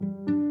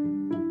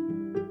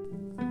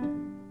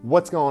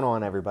What's going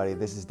on, everybody?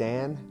 This is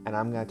Dan, and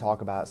I'm going to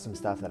talk about some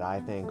stuff that I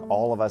think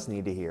all of us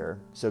need to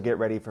hear. So get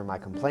ready for my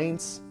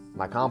complaints,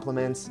 my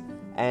compliments,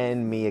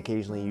 and me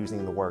occasionally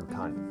using the word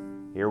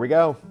cunt. Here we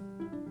go.